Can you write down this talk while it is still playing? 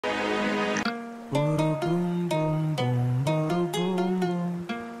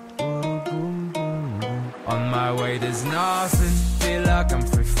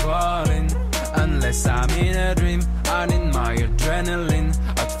Unless I'm in a dream, I need my adrenaline.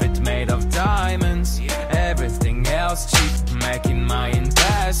 Outfit made of diamonds, everything else cheap. Making my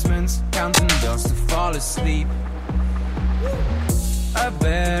investments, counting bills to fall asleep. A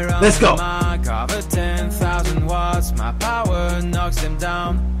bear on the mic, over 10,000 watts. My power knocks them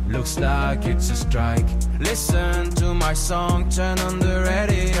down. Looks like it's a strike. Listen to my song, turn on the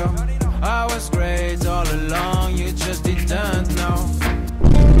radio. I was great all along, you just didn't know.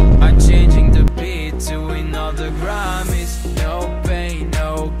 I'm changing the beat to win all the Grammys. No pain,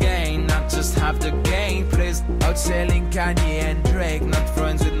 no gain, not just half the game, please. Outselling Kanye and Drake, not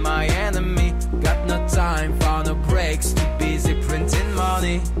friends with my enemy. Got no time for no breaks, too busy printing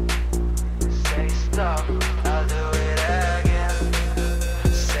money. Say stop, I'll do it again.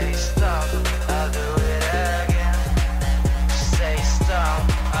 Say stop, I'll do it again. Say stop,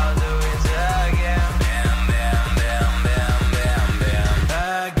 I'll do it again. Bam, bam, bam, bam, bam, bam.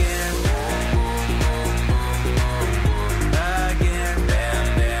 Again. Again. Bam,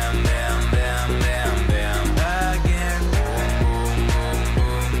 bam, bam, bam, bam, bam. Again.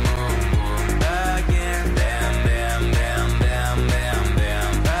 Again. Bam, bam, bam, bam, bam, bam.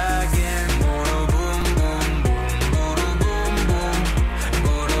 Again. Boom, boom, boom, boom, boom, boom.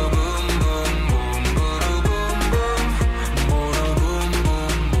 Boom, boom, boom, boom, boom, boom, boom.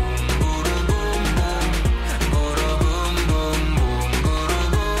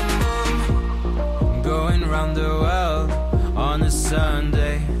 Going round the world on a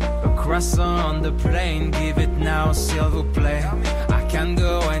Sunday. A croissant on the plane, give it now, silver play. I can't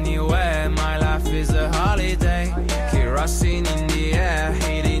go anywhere, my life is a holiday. Kerosene in the air,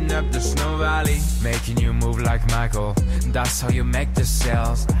 heating up the snow valley. Making you move like Michael, that's how you make the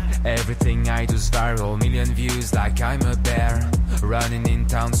sales. Everything I do's viral, million views like I'm a bear. Running in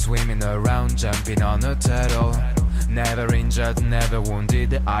town, swimming around, jumping on a turtle. Never injured, never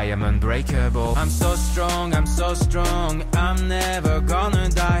wounded, I am unbreakable. I'm so strong, I'm never gonna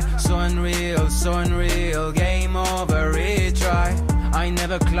die. So unreal, game over, retry. I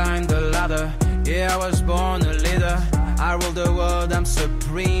never climbed the ladder, yeah, I was born a leader. I rule the world, I'm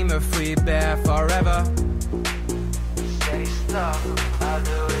supreme, a free bear forever. Say stop, I'll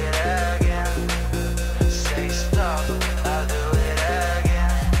do it again. Say stop, I'll do it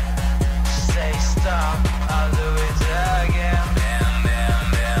again. Say stop, I'll do it again. Bam, bam,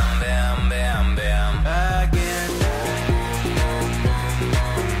 bam, bam, bam, bam. Again.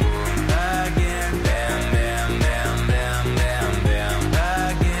 Again. Bam, bam, bam, bam, bam, bam.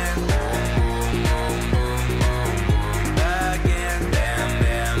 Again. Again. Bam, bam,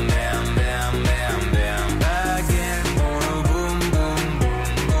 bam, bam, bam, bam. Again. Boom, boom, boom,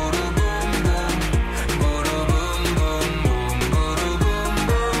 boom, boom, boom. Boom, boom, boom, boom, boom, boom, boom.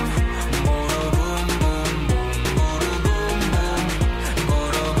 Boom, boom, boom, boom.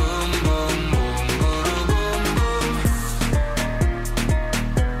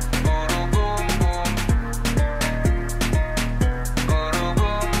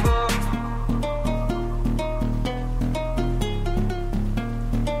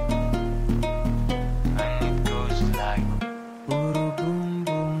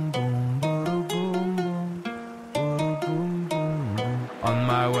 On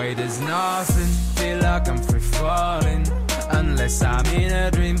my way there's nothing, feel like I'm free falling. Unless I'm in a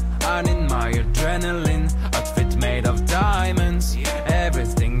dream, I need my adrenaline. Outfit made of diamonds,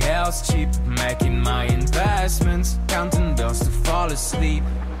 everything else cheap. Making my investments, counting bills to fall asleep.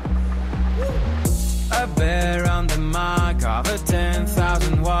 A bear on the mic, over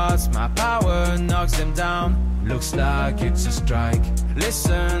 10,000 watts. My power knocks them down. Looks like it's a strike.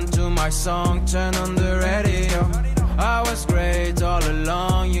 Listen to my song, turn on the radio. I was great all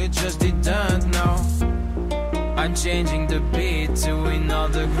along, you just didn't know. I'm changing the beat to win all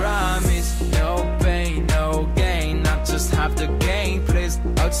the Grammys. No pain, no gain, not just half the game, please.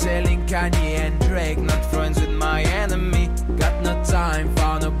 Outselling Kanye and Drake, not friends with my enemy. Got no time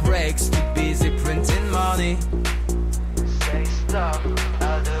for no breaks, too busy printing money. Say stop,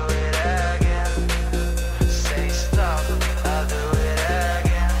 I'll do it again. Say stop, I'll do it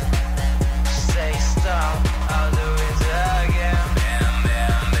again. Say stop, I'll do it again. Bam,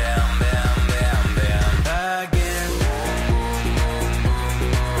 bam, bam, bam, bam, bam. Again.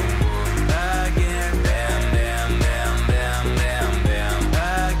 Again. Bam, bam, bam, bam, bam, bam.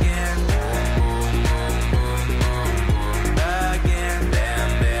 Again. Again. Bam,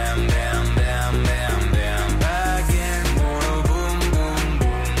 bam, bam, bam, bam, bam. Again. Boom, boom, boom,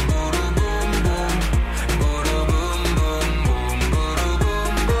 boom, boom, boom.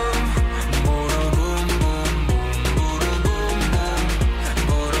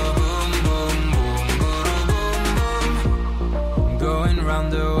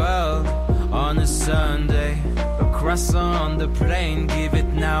 croissant on the plane, give it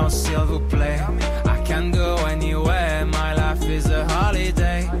now, s'il vous plaît. I can go anywhere, my life is a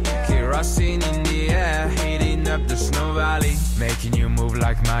holiday. Kerosene in the air, heating up the snow valley. Making you move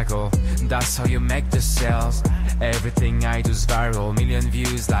like Michael, that's how you make the sales. Everything I do's viral, million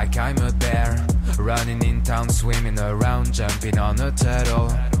views like I'm a bear. Running in town, swimming around, jumping on a turtle.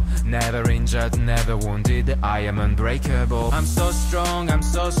 Never injured, never wounded, I am unbreakable. I'm so strong,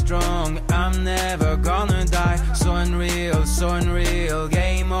 I'm never gonna die. So unreal,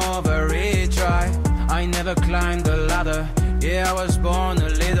 game over, retry. I never climbed the ladder, yeah, I was born a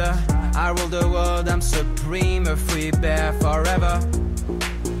leader. I rule the world, I'm supreme, a free bear forever.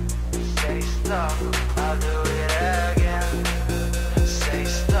 Say stop, I'll do it again. Say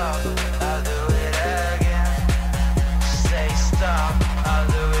stop, I'll do it again. Say stop, I'll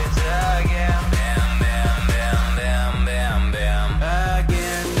do it again. Bam, bam, bam, bam, bam, bam.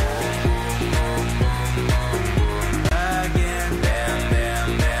 Again. Again. Bam, bam,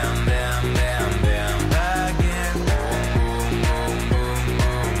 bam, bam, bam, bam. Again.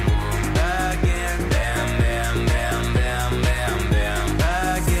 Again. Bam, bam, bam, bam, bam, bam.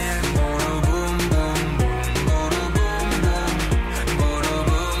 Again. Boom, boom, boom, boom, boom, boom, boom, boom, boom,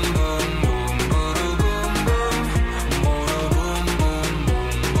 boom, boom,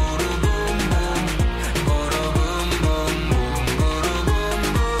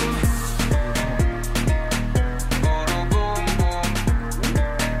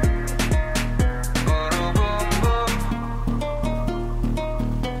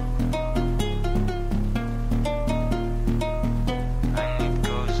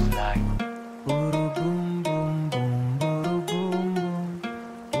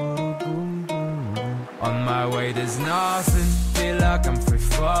 on my way there's nothing, feel like I'm free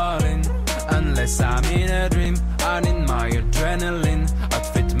falling. Unless I'm in a dream, I need my adrenaline.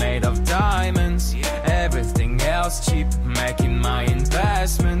 Outfit made of diamonds, everything else cheap. Making my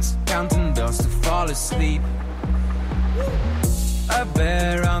investments, counting bills to fall asleep. A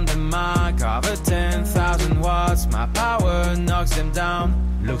bear on the mic, over 10,000 watts. My power knocks them down,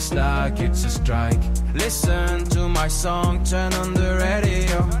 looks like it's a strike. Listen to my song, turn on the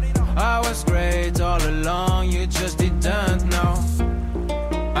radio. I was great all along, you just didn't know.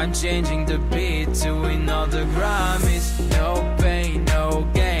 I'm changing the beat to win all the Grammys. No pain, no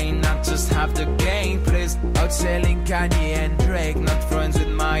gain, not just half the gain, please. Outselling Kanye and Drake, not friends with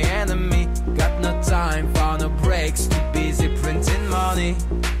my enemy. Got no time for no breaks, too busy printing money.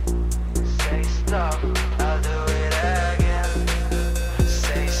 Say stop, I'll do it again.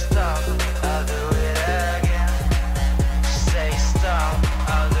 Say stop, I'll do it again. Say stop,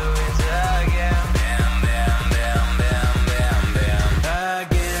 I'll do it again. Bam, bam, bam, bam, bam, bam.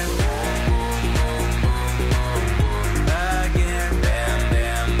 Again. Again. Bam,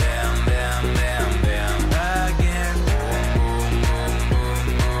 bam, bam, bam, bam, bam. Again.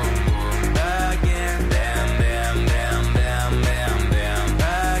 Again. Bam, bam, bam, bam, bam, bam.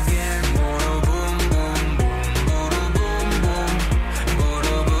 Again. Boom, boom, boom, boom, boom, boom.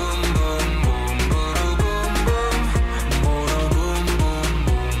 Boom, boom, boom, boom, boom, boom, boom.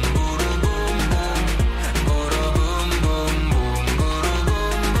 Boom, boom,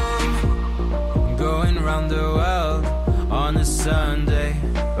 boom, going round the world on a Sunday.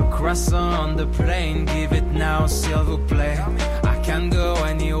 A croissant on the plane, give it now, s'il vous plaît. I can go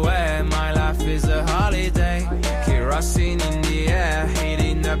anywhere, my life is a holiday. Kerosene in the air,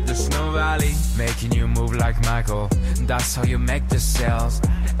 heating up the snow valley. Making you move like Michael, that's how you make the sales.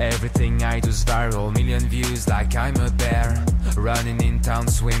 Everything I do's viral, million views like I'm a bear. Running in town,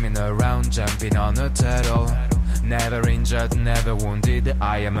 swimming around, jumping on a turtle. Never injured, never wounded,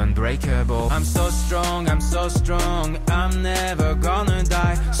 I am unbreakable. I'm so strong, I'm never gonna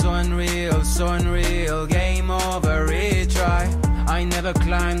die. So unreal, game over, retry. I never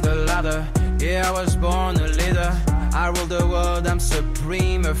climbed the ladder, yeah, I was born a leader. I rule the world, I'm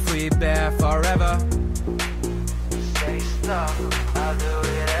supreme, a free bear forever. Say stop, I'll do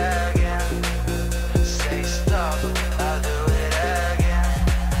it again. Say stop, I'll do it again.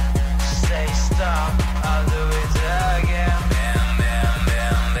 Say stop, I'll do it again. Bam, bam,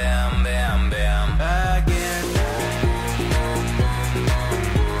 bam, bam, bam, bam. Again.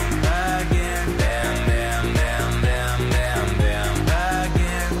 Again. Bam, bam, bam, bam, bam, bam.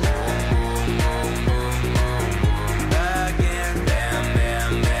 Again. Again. Bam,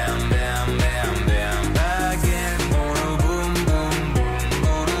 bam, bam, bam, bam, bam. Again. Boom, boom, boom,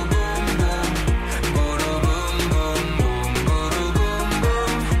 boom, boom,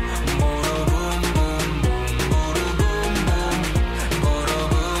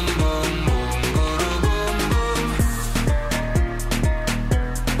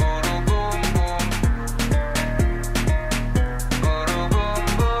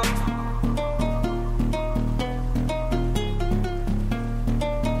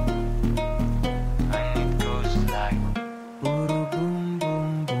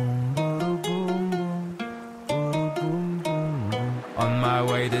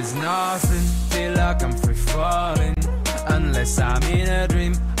 boy, there's nothing, feel like I'm free falling. Unless I'm in a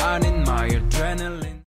dream, I need my adrenaline.